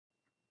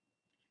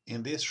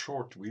In this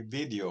short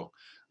video,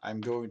 I'm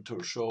going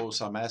to show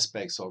some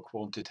aspects of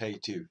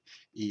quantitative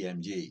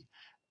EMG.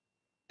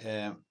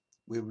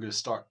 We will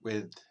start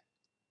with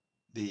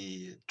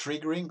the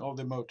triggering of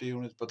the motor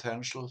unit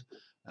potential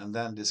and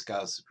then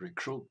discuss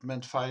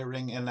recruitment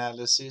firing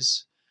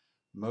analysis,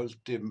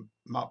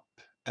 multimap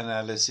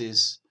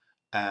analysis,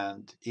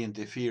 and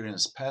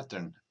interference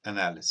pattern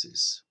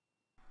analysis.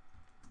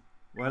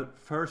 Well,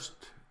 first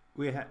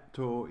we had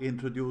to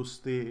introduce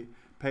the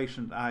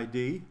patient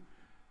ID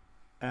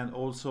and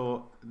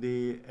also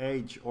the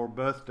age or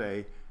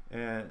birthday,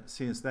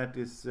 since that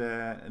is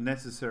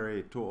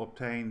necessary to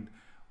obtain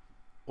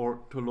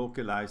or to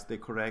localize the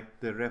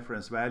correct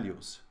reference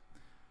values.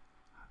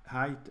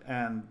 Height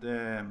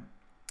and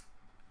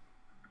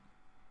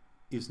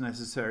is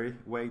necessary,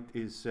 weight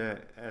is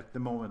at the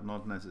moment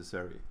not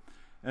necessary.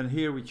 And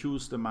here we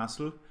choose the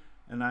muscle,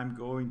 and I'm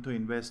going to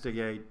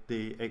investigate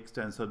the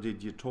extensor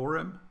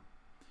digitorum.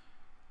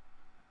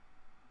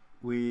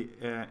 We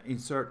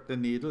insert the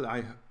needle,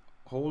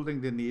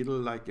 holding the needle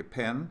like a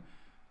pen,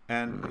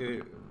 and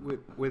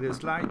with a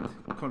slight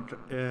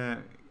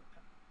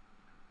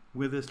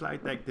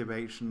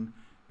activation,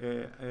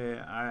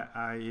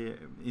 I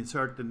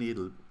insert the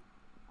needle.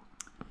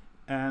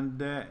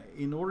 And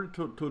in order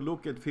to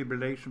look at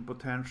fibrillation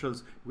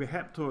potentials, we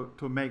have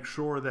to make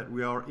sure that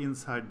we are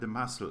inside the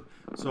muscle.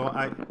 So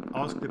I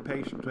ask the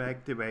patient to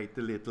activate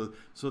a little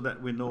so that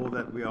we know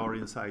that we are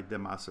inside the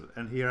muscle.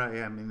 And here I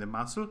am in the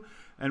muscle,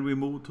 and we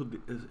move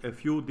to a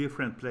few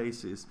different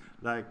places,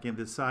 like in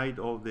the side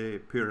of the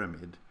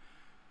pyramid.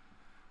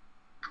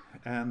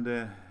 And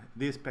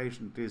this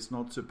patient is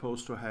not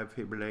supposed to have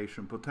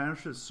fibrillation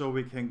potentials, so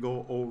we can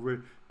go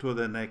over to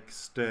the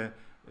next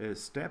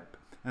step.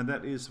 And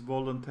that is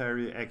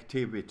voluntary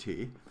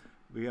activity.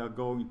 We are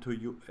going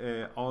to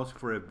ask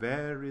for a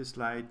very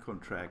slight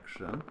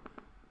contraction.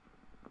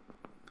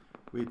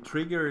 We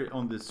trigger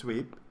on the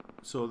sweep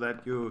so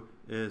that you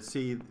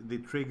see the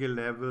trigger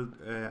level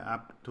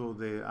up to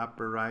the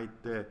upper right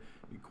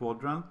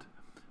quadrant,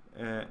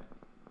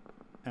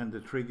 and the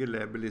trigger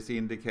level is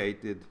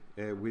indicated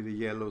with a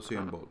yellow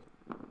symbol.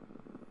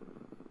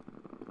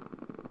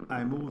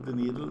 I move the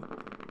needle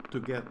to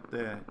get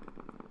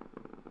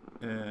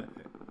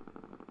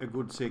a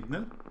good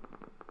signal,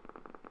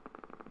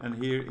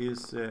 and here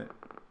is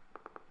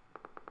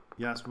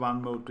just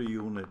one motor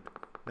unit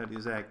that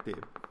is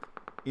active.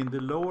 In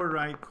the lower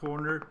right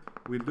corner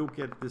we look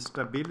at the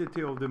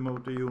stability of the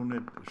motor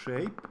unit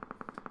shape,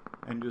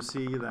 and you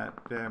see that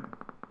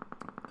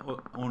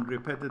on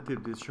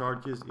repetitive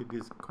discharges it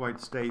is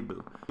quite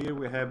stable. Here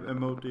we have a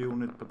motor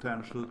unit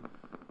potential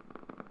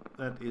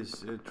that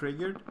is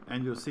triggered,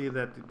 and you see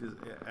that it is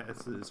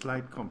has a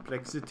slight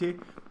complexity,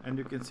 and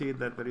you can see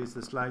that there is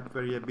a slight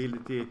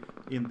variability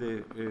in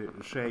the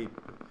shape,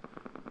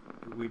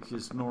 which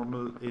is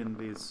normal in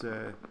this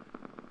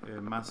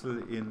muscle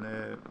in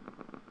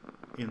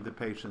the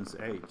patient's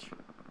age.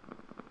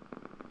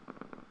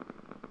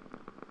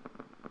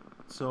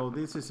 So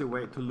this is a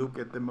way to look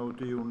at the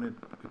motor unit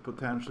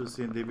potentials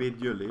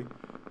individually,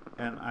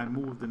 and I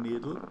move the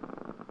needle,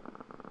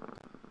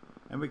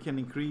 and we can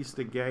increase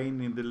the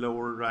gain in the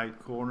lower right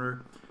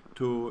corner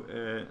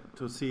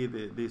to see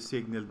the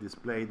signal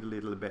displayed a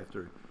little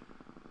better.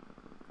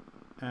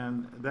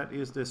 And that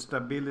is the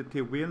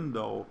stability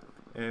window,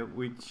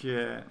 which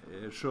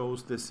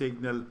shows the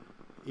signal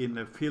in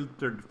a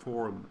filtered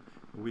form.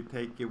 We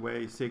take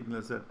away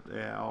signals that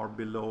are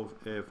below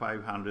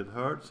 500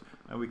 Hertz,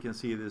 and we can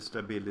see the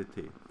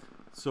stability.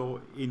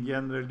 So in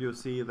general you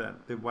see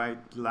that the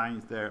white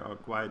lines there are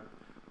quite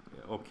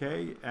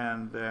okay,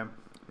 and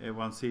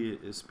one sees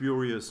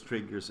spurious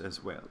triggers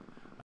as well.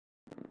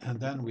 And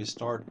then we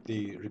start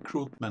the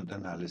recruitment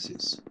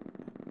analysis.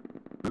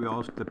 We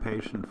ask the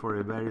patient for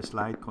a very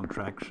slight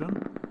contraction,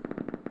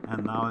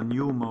 and now a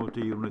new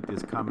motor unit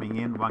is coming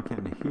in. One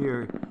can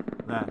hear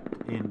that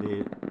in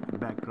the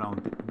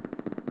background,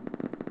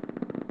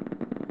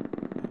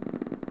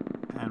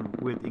 and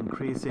with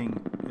increasing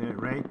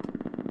rate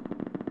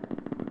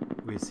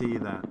we see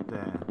that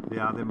the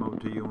other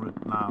motor unit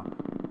now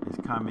is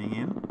coming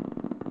in,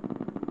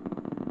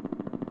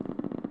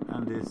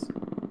 and this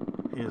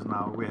is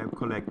now we have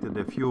collected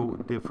a few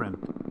different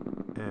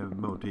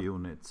motor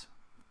units.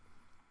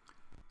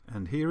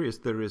 And here is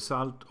the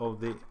result of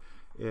the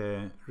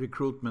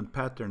recruitment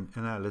pattern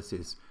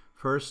analysis.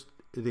 First,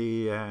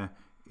 the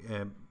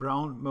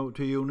brown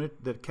motor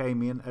unit that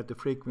came in at the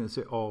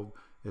frequency of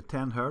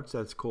 10 Hertz,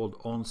 that's called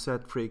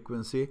onset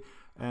frequency,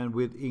 and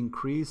with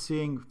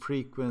increasing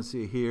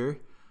frequency here,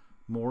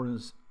 more in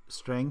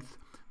strength,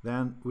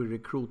 then we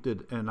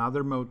recruited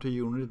another motor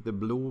unit, the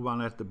blue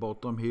one at the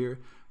bottom here,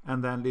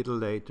 and then a little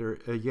later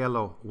a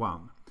yellow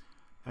one.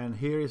 And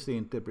here is the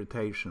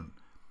interpretation.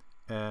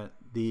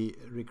 The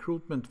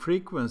recruitment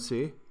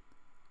frequency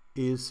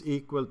is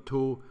equal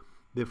to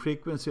the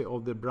frequency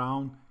of the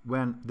brown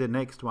when the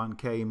next one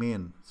came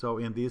in. So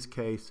in this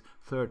case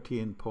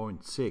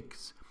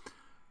 13.6.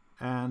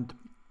 And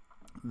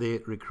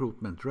the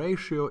recruitment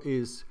ratio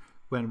is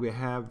when we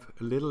have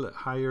a little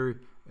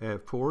higher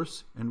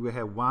force and we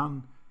have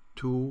one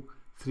 2,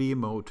 3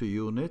 motor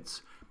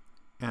units,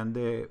 and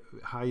the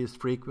highest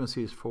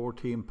frequency is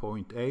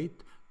 14.8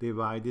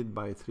 divided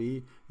by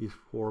 3 is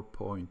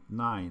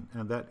 4.9,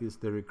 and that is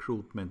the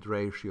recruitment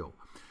ratio.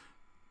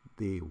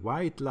 The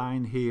white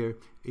line here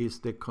is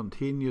the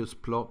continuous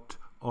plot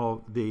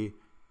of the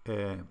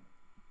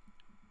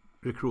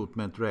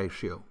recruitment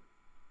ratio.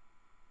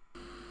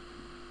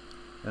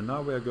 And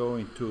now we are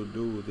going to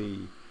do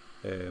the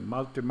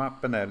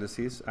multimap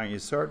analysis. I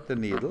insert the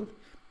needle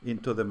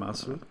into the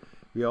muscle.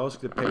 We ask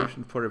the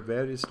patient for a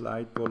very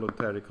slight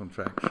voluntary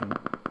contraction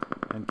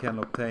and can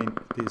obtain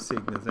these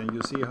signals. And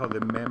you see how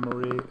the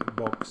memory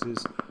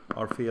boxes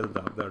are filled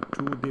up. There are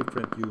 2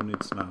 different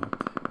units now,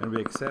 and we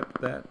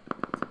accept that.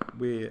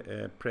 We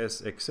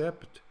press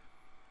accept,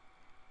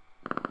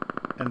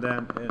 and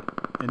then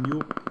a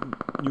new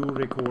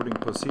recording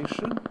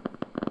position.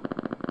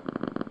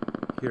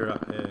 Here are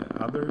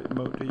other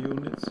motor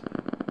units,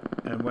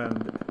 and when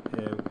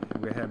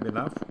we have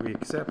enough, we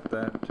accept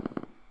that,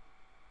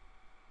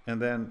 and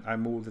then I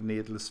move the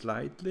needle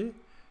slightly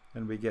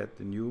and we get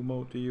the new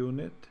motor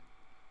unit.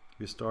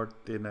 We start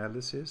the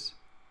analysis.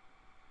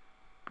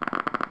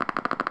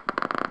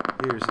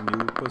 Here's a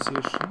new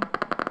position,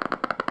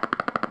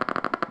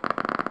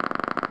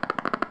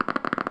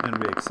 and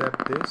we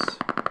accept this.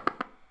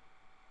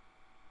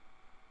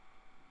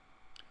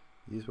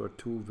 These were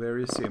 2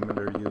 very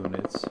similar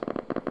units.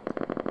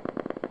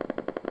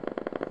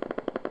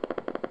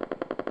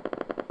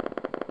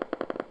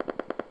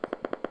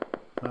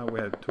 Now we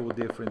have 2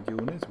 different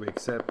units. We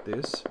accept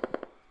this,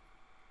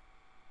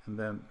 and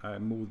then I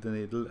move the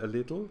needle a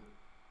little,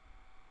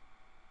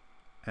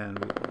 and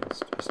we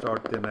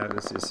start the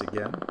analysis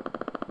again.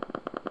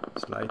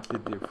 Slightly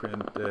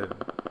different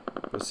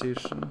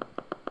position,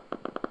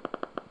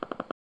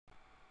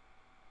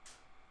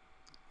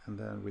 and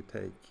then we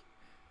take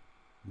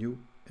new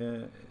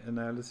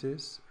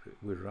analysis.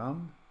 We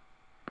run.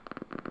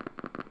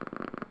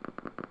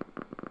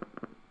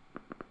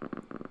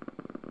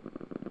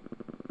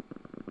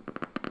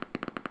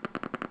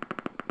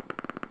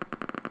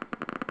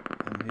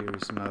 Here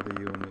is another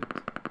unit,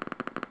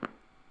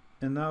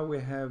 and now we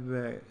have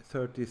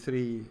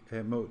 33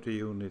 motor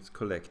units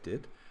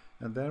collected,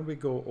 and then we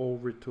go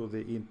over to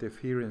the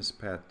interference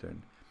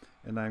pattern,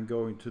 and I'm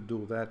going to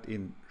do that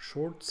in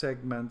short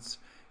segments,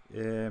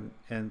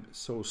 and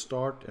so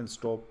start and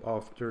stop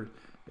after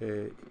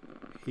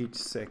each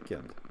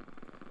second.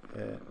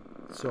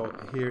 So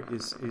here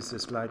is a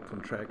slight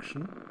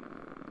contraction,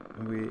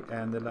 and we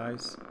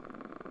analyze.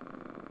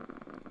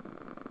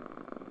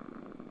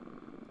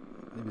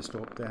 We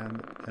stop the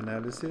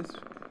analysis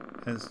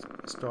and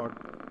start,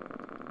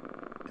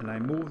 and I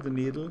move the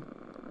needle,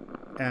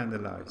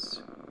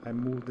 analyze. I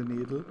move the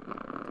needle,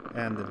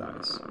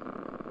 analyze.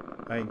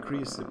 I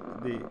increase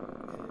the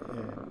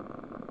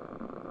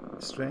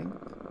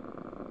strength.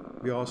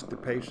 We ask the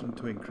patient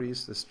to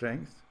increase the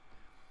strength,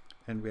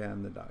 and we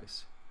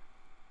analyze.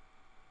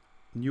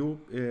 New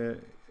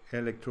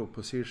electrode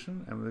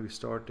position, and we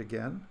start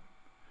again.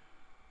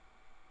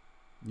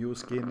 New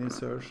skin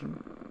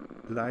insertion,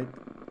 light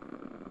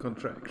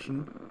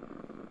contraction,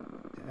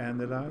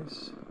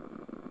 analyze,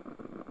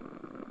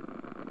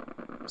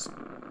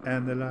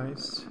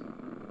 analyze,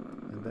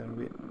 and then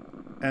we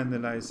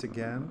analyze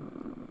again.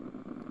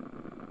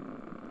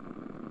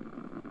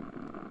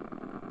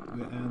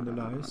 We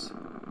analyze,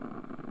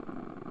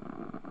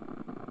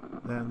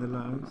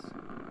 analyze,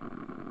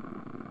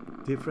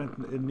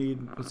 different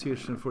needle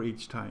position for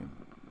each time.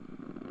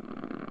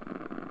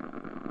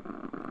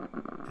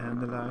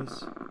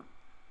 Analyze.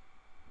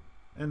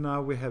 And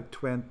now we have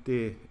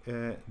 20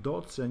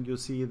 dots, and you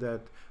see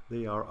that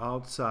they are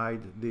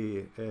outside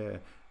the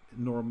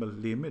normal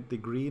limit. The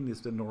green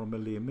is the normal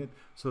limit,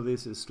 so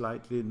this is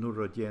slightly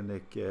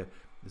neurogenic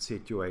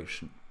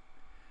situation.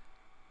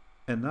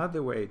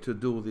 Another way to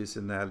do this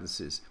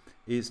analysis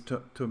is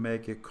to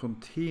make a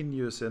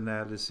continuous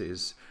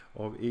analysis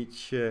of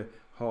each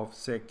half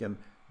second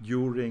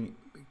during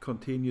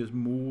continuous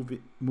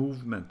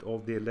movement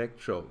of the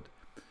electrode.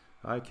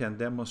 I can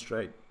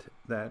demonstrate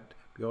that.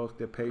 We ask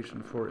the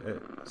patient for a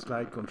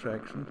slight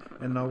contraction,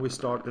 and now we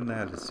start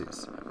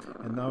analysis.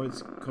 And now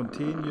it's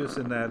continuous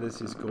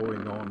analysis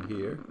going on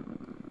here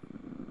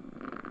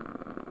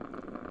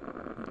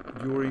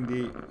during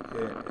the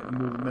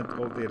movement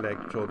of the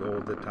electrode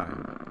all the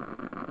time.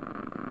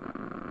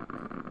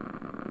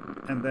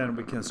 And then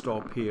we can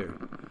stop here.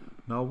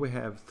 Now we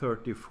have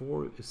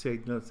 34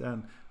 signals,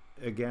 and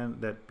again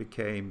that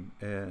became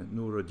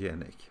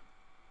neurogenic.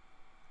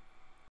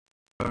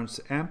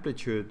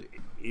 Amplitude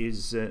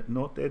is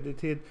not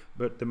edited,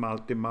 but the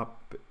multimap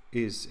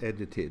is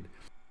edited.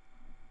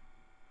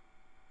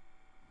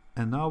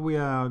 And now we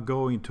are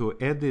going to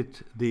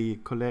edit the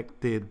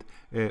collected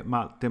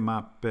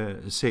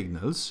multimap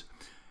signals.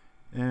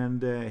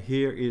 And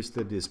here is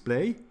the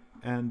display,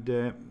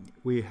 and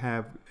we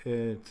have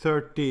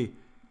 30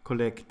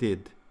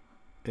 collected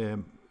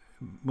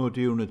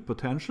motor unit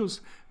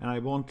potentials, and I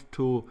want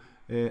to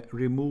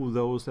remove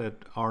those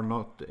that are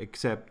not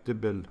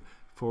acceptable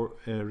for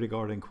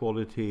regarding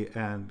quality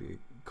and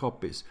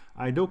copies.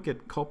 I look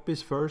at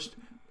copies first.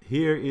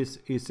 Here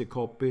is a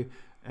copy,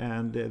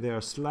 and they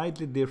are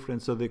slightly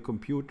different, so the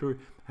computer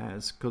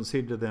has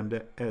considered them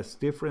as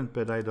different,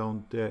 but I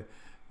don't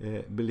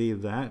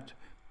believe that.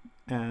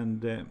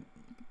 And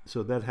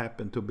so that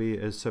happened to be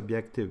a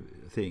subjective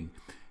thing.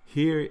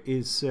 Here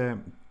is a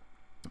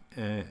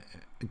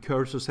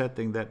cursor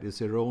setting that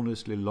is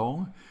erroneously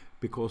long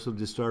because of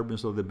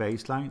disturbance of the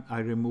baseline. I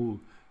remove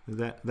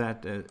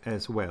that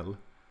as well.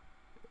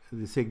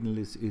 The signal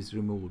is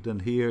removed,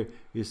 and here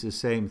is the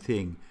same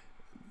thing.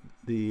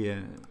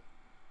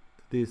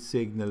 This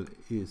signal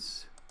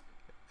is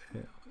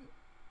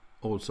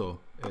also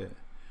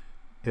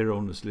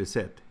erroneously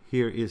set.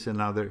 Here is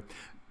another.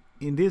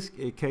 In this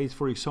case,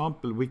 for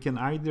example, we can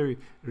either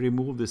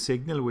remove the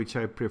signal, which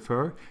I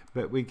prefer,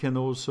 but we can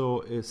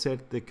also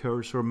set the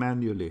cursor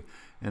manually.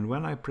 And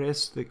when I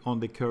press on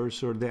the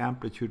cursor, the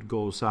amplitude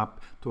goes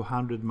up to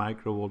 100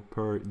 microvolt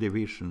per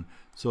division,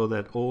 so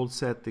that all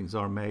settings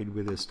are made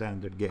with a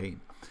standard gain.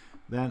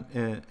 Then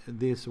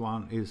this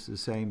one is the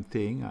same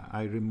thing.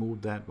 I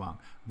removed that one.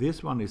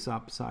 This one is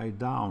upside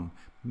down,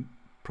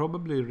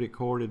 probably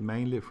recorded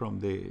mainly from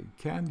the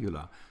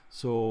cannula,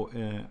 so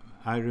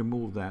I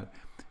removed that.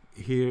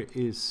 Here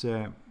is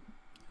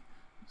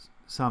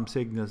some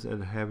signals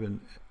that have an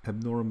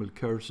abnormal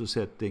cursor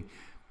setting.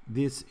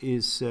 This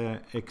is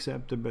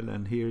acceptable,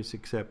 and here is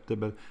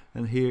acceptable,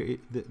 and here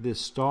the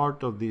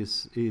start of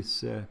this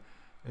is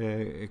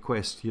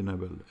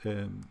questionable,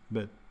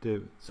 but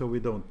so we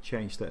don't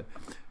change that.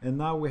 And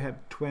now we have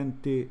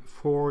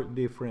 24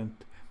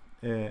 different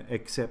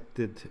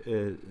accepted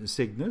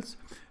signals,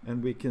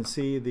 and we can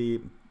see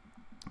the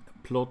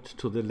plot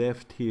to the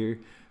left here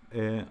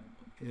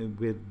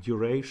with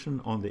duration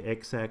on the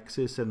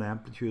x-axis and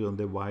amplitude on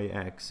the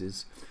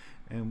y-axis.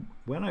 And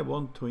when I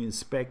want to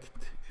inspect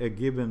a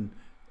given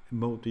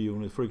motor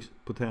unit for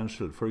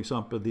potential, for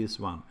example this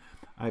one,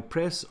 I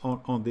press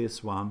on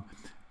this one,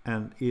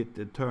 and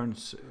it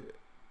turns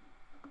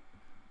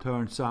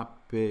up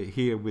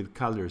here with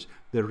colors.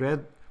 The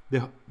red,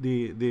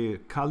 the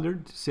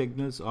colored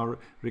signals are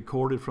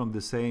recorded from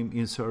the same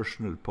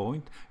insertional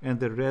point, and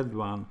the red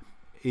one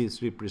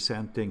is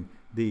representing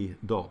the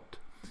dot.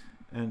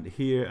 And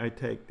here I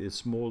take this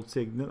small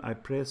signal, I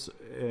press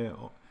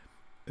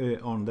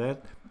on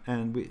that,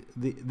 and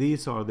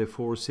these are the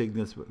 4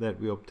 signals that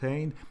we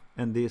obtained,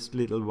 and this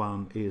little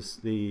one is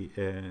the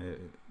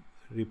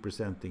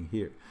representing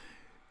here.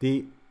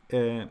 The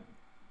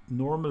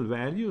normal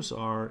values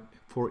are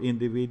for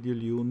individual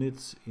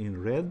units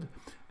in red,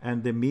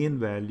 and the mean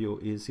value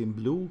is in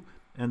blue,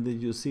 and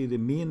then you see the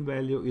mean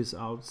value is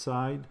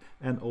outside,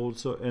 and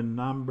also a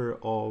number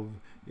of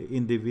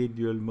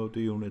individual motor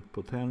unit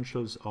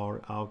potentials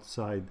are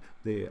outside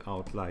the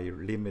outlier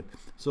limit.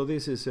 So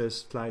this is a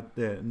slight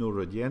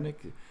neurogenic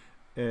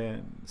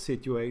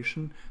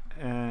situation,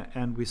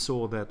 and we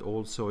saw that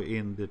also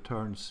in the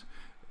turns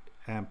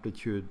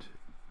amplitude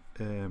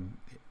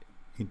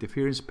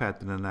interference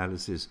pattern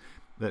analysis,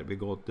 that we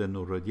got the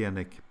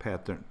neurogenic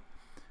pattern.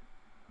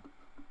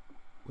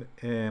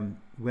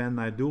 When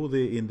I do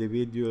the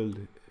individual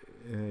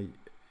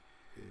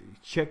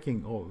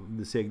checking of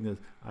the signals,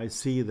 I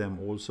see them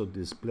also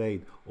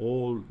displayed,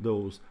 all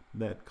those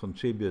that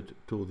contribute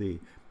to the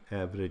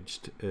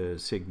averaged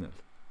signal.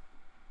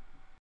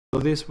 So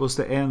this was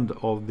the end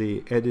of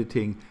the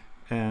editing,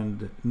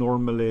 and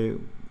normally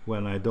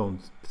when I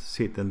don't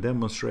sit and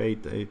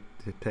demonstrate, it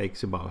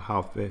takes about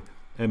half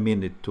a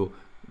minute to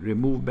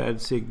remove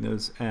bad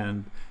signals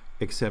and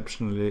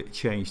exceptionally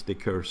change the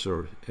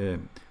cursor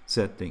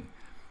setting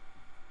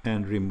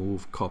and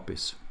remove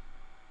copies.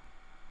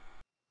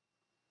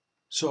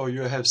 So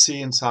you have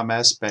seen some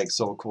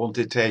aspects of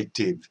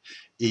quantitative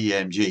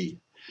EMG.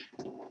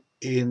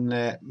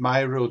 In my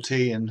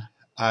routine,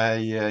 I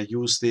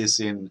use this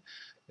in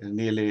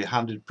nearly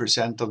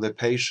 100% of the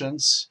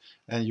patients,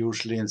 and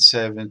usually in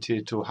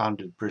 70 to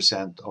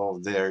 100%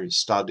 of their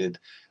studied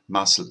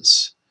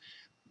muscles.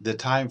 The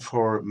time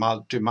for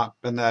multimap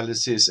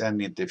analysis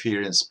and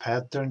interference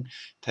pattern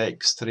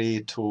takes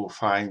 3 to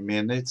 5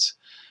 minutes,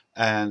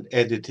 and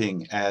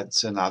editing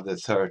adds another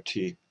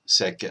 30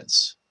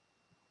 seconds.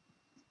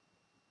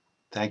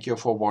 Thank you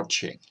for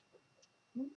watching.